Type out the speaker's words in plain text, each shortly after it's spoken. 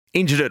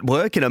Injured at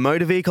work in a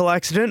motor vehicle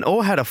accident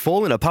or had a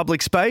fall in a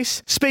public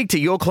space? Speak to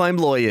Your Claim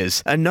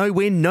Lawyers, a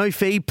no-win,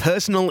 no-fee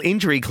personal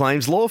injury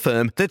claims law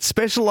firm that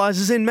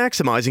specialises in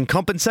maximising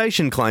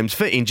compensation claims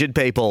for injured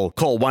people.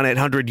 Call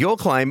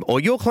 1-800-YOUR-CLAIM or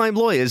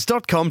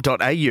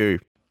yourclaimlawyers.com.au.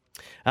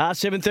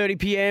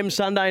 7:30pm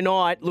Sunday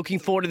night. Looking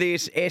forward to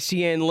this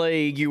SEN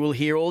League. You will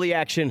hear all the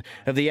action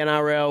of the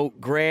NRL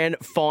Grand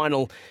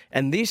Final.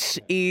 And this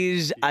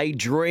is a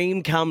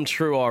dream come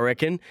true, I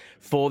reckon,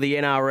 for the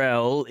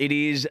NRL. It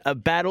is a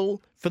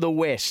battle for the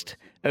west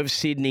of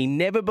Sydney.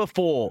 Never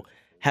before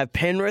have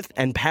Penrith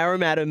and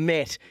Parramatta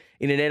met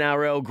in an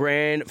NRL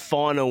Grand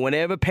Final.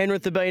 Whenever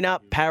Penrith have been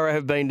up, Para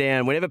have been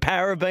down. Whenever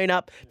Para have been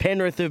up,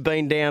 Penrith have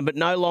been down. But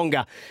no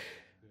longer.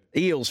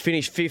 Eels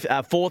finished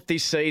fourth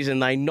this season.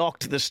 They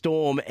knocked the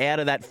Storm out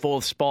of that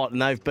fourth spot, and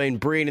they've been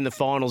brilliant in the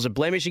finals. A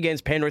blemish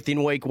against Penrith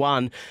in week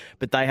one,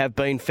 but they have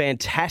been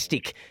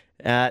fantastic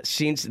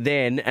since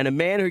then. And a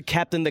man who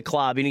captained the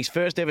club in his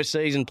first ever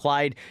season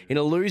played in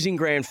a losing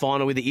grand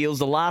final with the Eels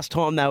the last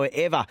time they were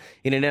ever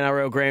in an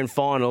NRL grand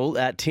final.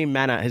 Tim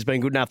Mannah has been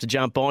good enough to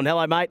jump on.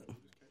 Hello, mate.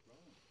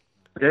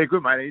 Yeah,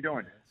 good, mate. How you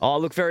doing? Oh,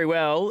 look, very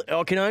well.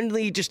 I can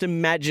only just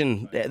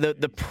imagine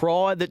the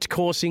pride that's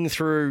coursing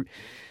through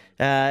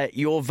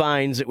your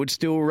veins. It would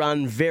still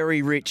run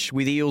very rich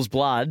with Eels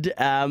blood.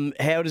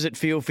 How does it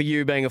feel for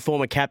you, being a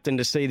former captain,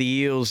 to see the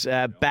Eels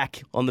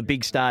back on the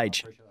big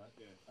stage?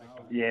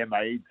 Yeah,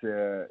 mate,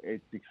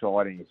 it's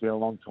exciting. It's been a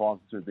long time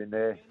since we've been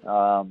there.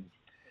 I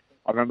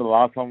remember the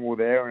last time we were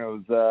there,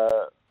 and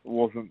it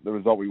wasn't the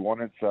result we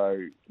wanted.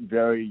 So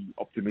very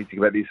optimistic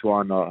about this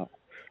one.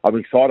 I'm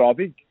excited. I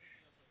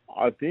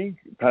think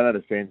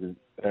Penrith fans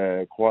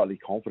are quietly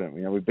confident.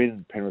 You know, we've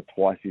beaten Penrith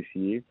twice this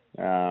year.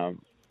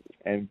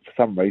 And for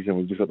some reason,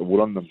 we've just got the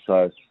wood on them.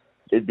 So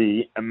it'd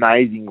be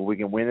amazing if we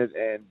can win it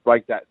and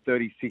break that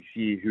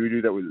 36-year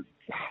hoodoo that was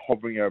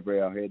hovering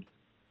over our head.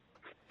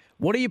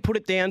 What do you put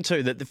it down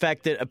to, that the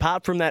fact that,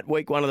 apart from that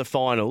week one of the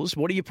finals,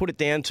 what do you put it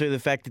down to, the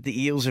fact that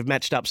the Eels have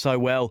matched up so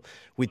well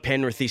with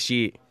Penrith this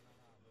year?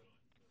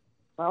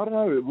 I don't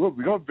know. Look,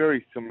 we've got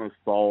very similar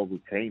styles of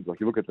teams.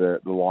 Like, you look at the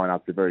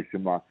lineups, they're very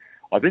similar.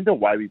 I think the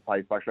way we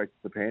play frustrates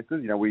the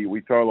Panthers. You know,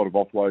 we throw a lot of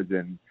offloads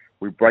and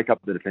we break up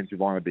the defensive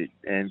line a bit.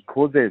 And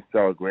because they're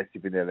so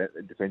aggressive in their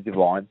defensive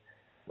line,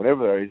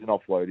 whenever there is an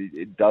offload,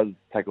 it does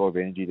take a lot of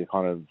energy to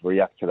kind of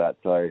react to that.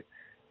 So,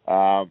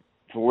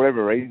 for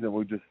whatever reason,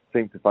 we just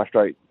seem to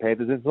frustrate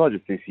Panthers. It's not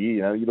just this year.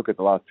 You know, you look at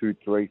the last 2,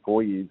 3,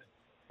 4 years,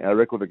 our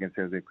record against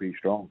them has been pretty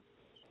strong.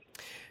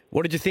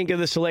 What did you think of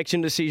the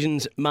selection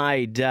decisions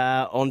made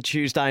on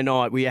Tuesday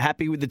night? Were you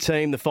happy with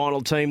the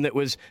final team that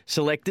was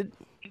selected?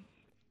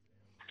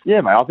 Yeah,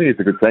 mate, I think it's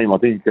a good team. I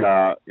think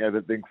the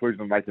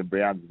inclusion of Nathan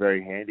Brown is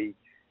very handy.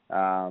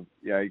 You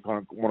kind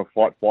of want to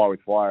fight fire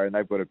with fire, and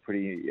they've got a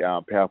pretty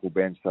powerful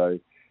bench. So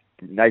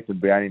Nathan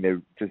Brown in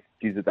there just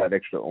gives it that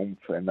extra oomph.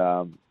 And,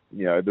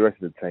 the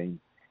rest of the team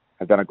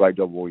have done a great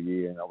job all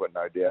year, and I've got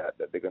no doubt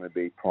that they're going to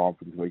be primed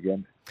for this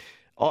weekend.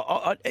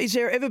 Is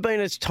there ever been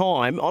a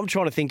time, I'm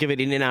trying to think of it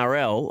in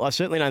NRL, I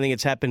certainly don't think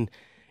it's happened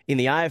in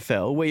the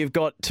AFL, where you've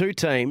got two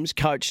teams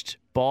coached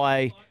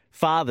by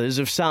fathers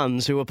of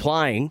sons who are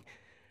playing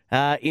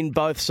in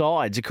both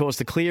sides. Of course,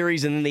 the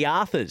Clearys and then the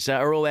Arthurs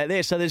are all out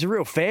there. So there's a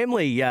real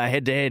family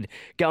head-to-head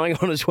going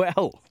on as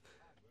well.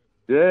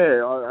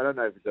 Yeah, I don't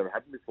know if it's ever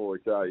happened before.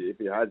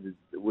 If it has,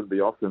 it wouldn't be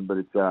often. But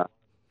it's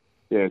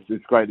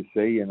great to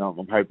see, and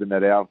I'm hoping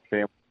that our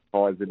family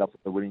ties end up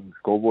with the winning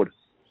scoreboard.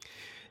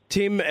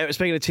 Tim,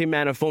 speaking of Tim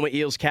Mannah, former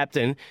Eels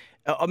captain,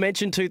 I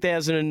mentioned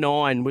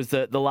 2009 was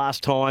the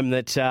last time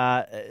that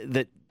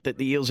the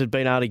Eels had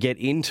been able to get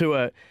into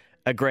a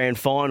grand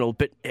final.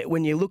 But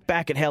when you look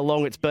back at how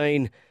long it's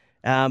been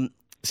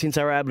since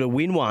they were able to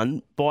win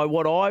one, by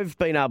what I've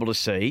been able to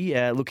see,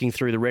 looking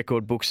through the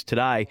record books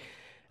today,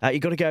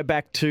 you've got to go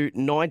back to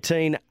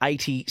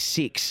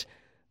 1986,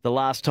 the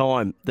last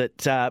time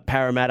that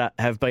Parramatta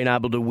have been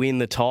able to win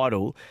the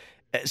title.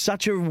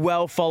 Such a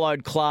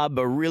well-followed club,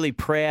 a really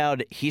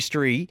proud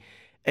history.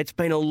 It's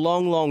been a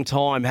long, long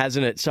time,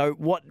 hasn't it? So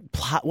what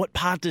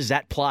part does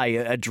that play,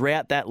 a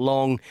drought that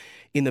long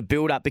in the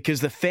build-up? Because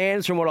the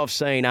fans, from what I've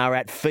seen, are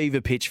at fever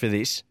pitch for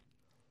this.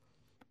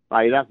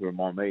 Mate, you don't have to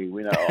remind me.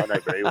 I know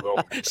very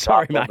well.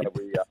 Sorry, mate.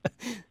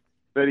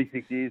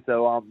 36 years,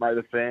 so mate,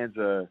 the fans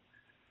are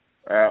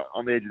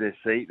on the edge of their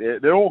seat.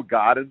 They're all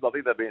guarded. I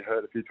think they've been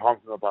hurt a few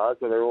times in the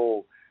past, so they're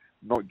all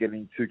not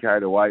getting too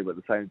carried away. But at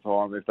the same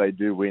time, if they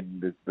do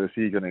win, the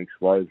city's going to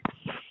explode.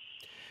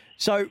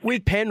 So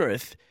with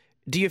Penrith,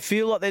 do you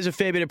feel like there's a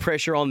fair bit of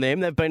pressure on them?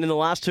 They've been in the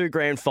last two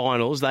grand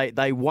finals.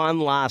 They won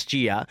last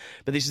year,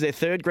 but this is their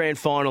third grand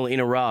final in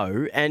a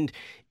row. And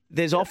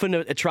there's often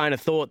a train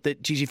of thought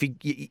that, geez, if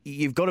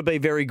you've got to be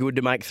very good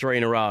to make three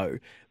in a row.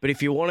 But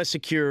if you want to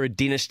secure a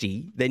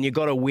dynasty, then you've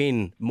got to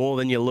win more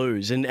than you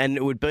lose. And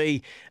it would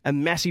be a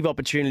massive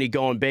opportunity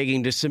gone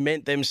begging to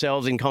cement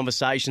themselves in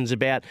conversations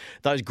about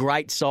those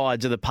great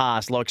sides of the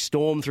past, like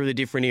Storm through the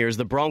different eras,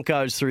 the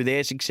Broncos through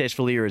their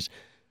successful eras.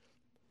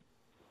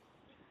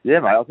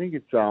 Yeah, mate, I think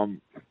it's and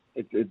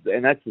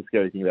that's the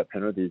scary thing about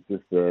Penrith is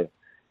just the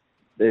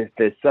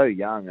they're so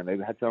young and they've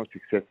had so much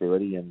success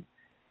already. And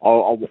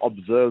I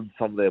observed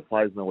some of their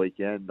players on the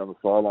weekend on the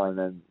sideline,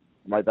 and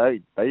mate,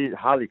 they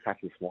hardly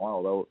cracked a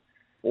smile. They were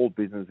all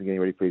business and getting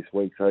ready for this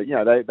week. So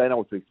they know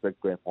what to expect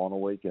grand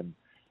final week, and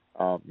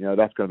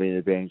that's going to be an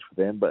advantage for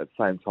them. But at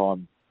the same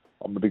time,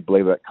 I'm a big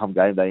believer that come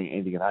game day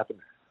anything can happen.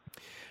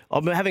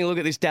 I've been having a look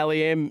at this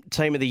Dally M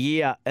team of the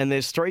year, and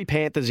there's 3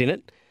 Panthers in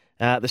it.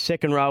 The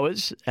second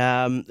rowers,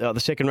 the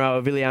second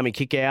rower, Viliami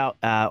Kikau,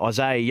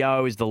 Isaiah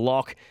Yeo is the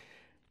lock,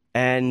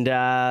 and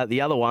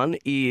the other one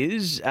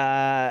is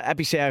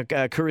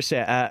Apisai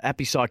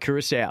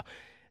Curacao.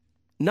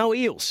 No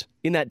Eels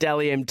in that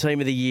Dally M team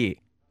of the year.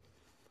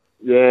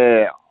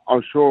 Yeah,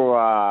 I'm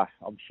sure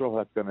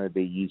that's going to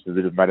be used as a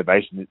bit of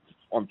motivation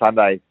on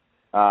Sunday.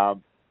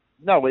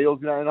 No Eels,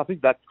 and I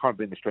think that's kind of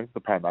been the strength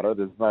of Parramatta.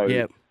 There's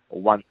no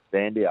one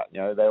standout.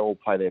 They all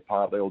play their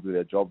part, they all do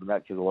their job, and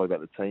that says a lot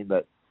about the team.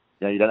 That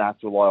you don't have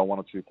to rely on one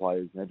or two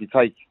players. If you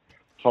take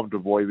Tom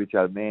Trbojevic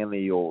out of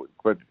Manly or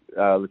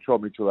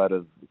Latrell Mitchell out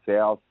of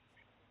South,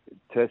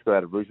 Tesco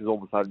out of Roosters, all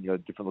of a sudden a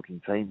different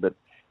looking team. But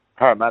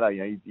Parramatta,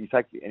 you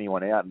take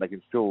anyone out and they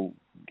can still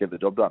get the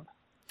job done.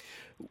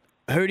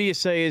 Who do you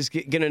see is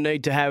going to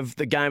need to have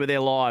the game of their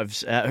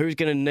lives? Who's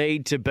going to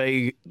need to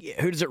be...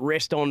 Who does it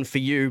rest on for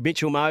you?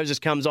 Mitchell Moses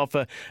comes off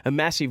a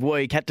massive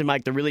week, had to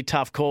make the really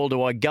tough call.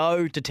 Do I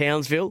go to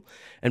Townsville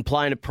and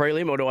play in a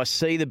prelim, or do I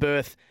see the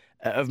birth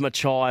of my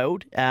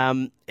child?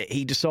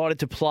 He decided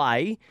to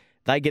play.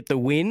 They get the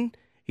win.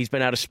 He's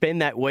been able to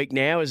spend that week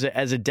now as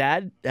a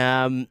dad.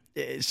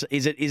 Is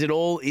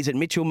it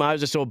Mitchell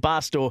Moses or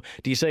bust, or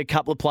do you see a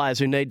couple of players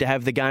who need to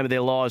have the game of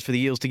their lives for the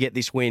Eels to get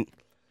this win?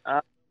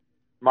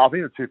 I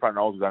think the two front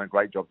rows have done a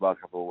great job the last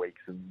couple of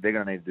weeks, and they're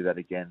going to need to do that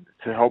again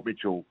to help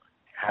Mitchell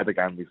have the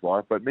game of his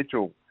life. But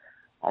Mitchell,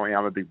 I'm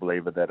a big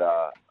believer that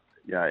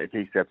if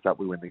he steps up,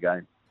 we win the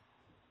game.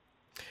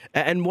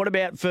 And what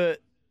about for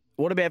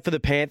the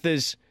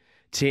Panthers,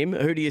 Tim?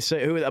 Who do you see?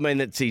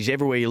 He's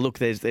everywhere you look.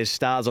 There's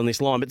stars on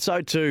this line, but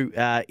so too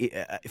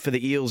for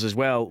the Eels as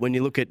well. When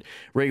you look at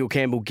Regal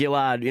Campbell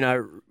Gillard,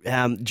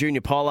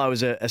 Junior Polo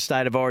is a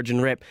state of origin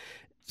rep.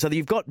 So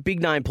you've got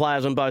big name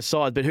players on both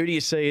sides, but who do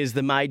you see as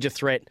the major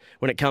threat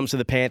when it comes to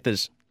the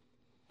Panthers?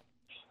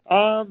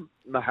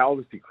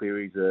 Obviously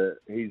Cleary's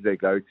he's their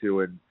go-to,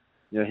 and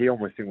he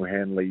almost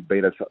single-handedly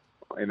beat us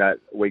in that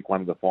week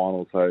 1 of the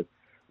final. So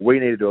we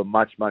need to do a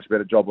much, much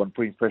better job on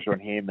putting pressure on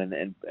him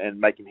and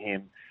making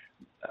him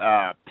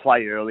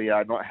play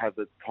earlier, not have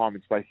the time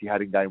and space he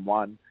had in game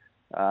 1.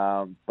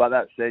 But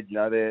that said,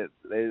 there's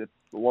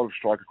a lot of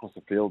strike across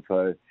the field,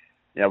 so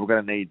we're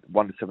going to need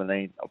 1 to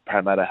 17 of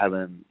Parramatta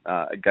having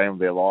a game of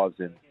their lives.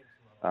 And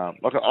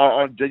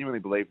I genuinely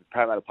believe if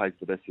Parramatta plays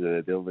to the best of their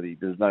ability,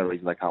 there's no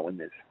reason they can't win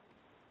this.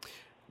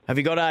 Have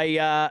you got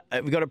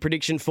a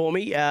prediction for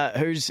me?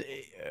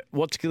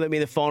 What's going to be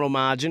the final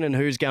margin, and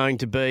who's going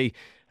to be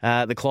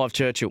the Clive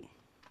Churchill?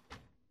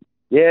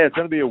 Yeah, it's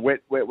going to be a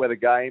wet weather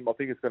game. I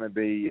think it's going to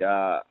be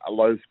a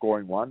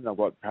low-scoring one. I've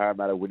got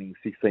Parramatta winning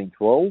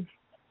 16-12.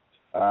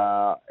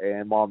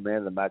 And my man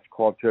of the match,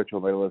 Clive Churchill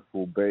medalist,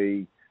 will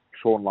be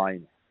Sean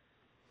Lane.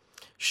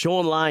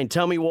 Sean Lane,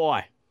 tell me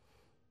why.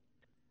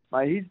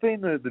 Mate, he's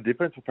been the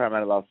difference for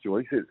Parramatta last 2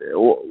 weeks.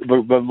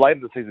 The later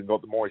the season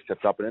got, the more he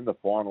stepped up, and in the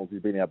finals,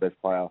 he's been our best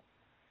player.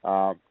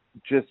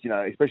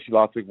 Especially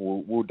last week,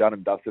 we were done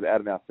and dusted, out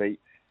on our feet,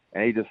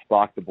 and he just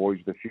sparked the boys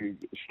with a few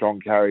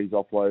strong carries,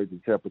 offloads, and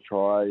set up a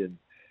try. And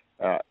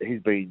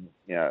he's been,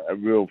 a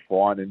real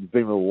find, and he's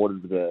been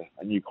rewarded with a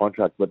new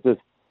contract. But just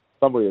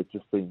somebody that's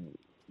just been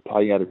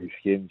playing out of his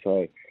skin.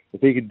 So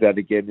if he can do that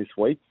again this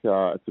week,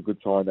 it's a good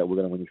sign that we're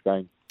going to win this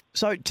game.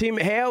 So, Tim,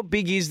 how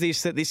big is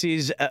this that this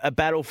is a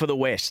battle for the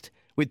West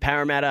with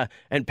Parramatta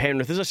and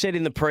Penrith? As I said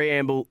in the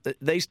preamble,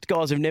 these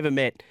guys have never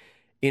met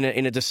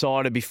in a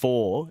decider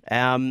before.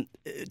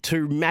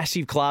 Two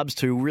massive clubs,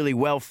 two really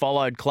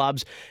well-followed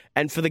clubs.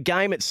 And for the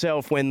game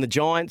itself, when the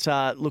Giants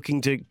are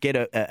looking to get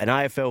an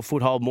AFL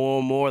foothold more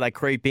and more, they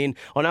creep in.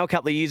 I know a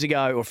couple of years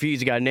ago, or a few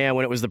years ago now,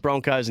 when it was the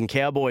Broncos and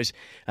Cowboys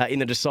in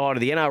the decider,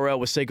 the NRL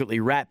was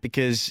secretly wrapped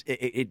because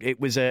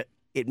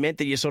it meant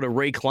that you sort of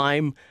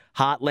reclaim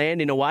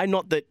heartland in a way.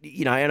 Not that,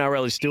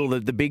 NRL is still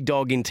the big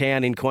dog in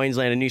town in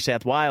Queensland and New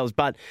South Wales,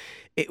 but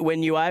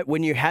when you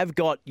have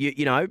got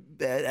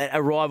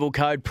a rival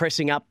code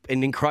pressing up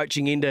and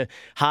encroaching into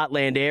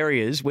heartland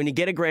areas, when you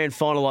get a grand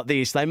final like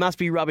this, they must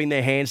be rubbing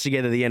their hands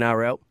together, the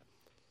NRL.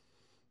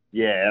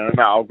 Yeah,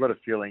 I've got a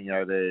feeling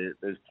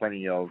there's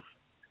plenty of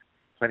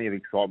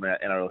excitement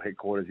at NRL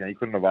headquarters. You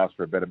couldn't have asked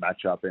for a better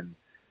matchup, and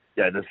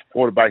the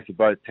supporter base of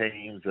both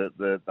teams,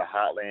 the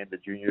heartland, the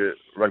junior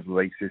rugby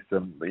league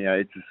system.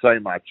 It's just so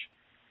much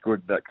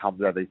good that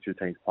comes out of these two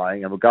teams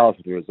playing, and regardless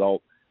of the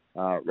result,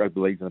 rugby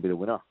league's going to be the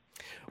winner.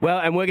 Well,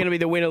 and we're going to be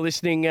the winner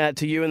listening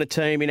to you and the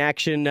team in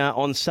action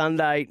on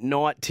Sunday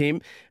night, Tim.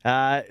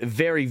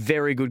 Very,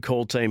 very good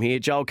call team here.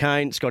 Joel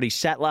Kane, Scotty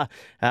Sattler,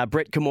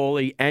 Brett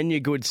Kamali, and your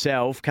good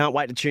self. Can't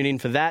wait to tune in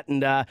for that.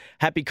 And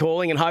happy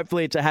calling, and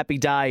hopefully it's a happy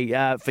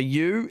day for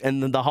you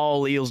and the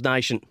whole Eels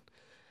Nation.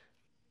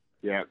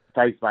 Yeah,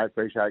 thanks, mate.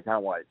 Appreciate it.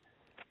 Can't wait.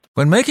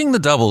 When making the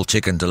double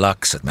chicken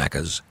deluxe at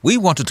Macca's, we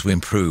wanted to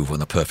improve on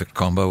the perfect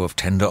combo of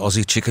tender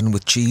Aussie chicken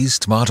with cheese,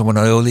 tomato and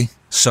aioli.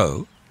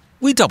 So,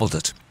 we doubled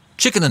it.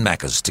 Chicken and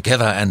Macca's,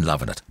 together and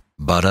loving it.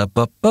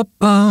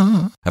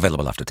 Ba-da-ba-ba-ba.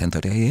 Available after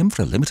 10:30 a.m.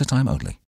 for a limited time only.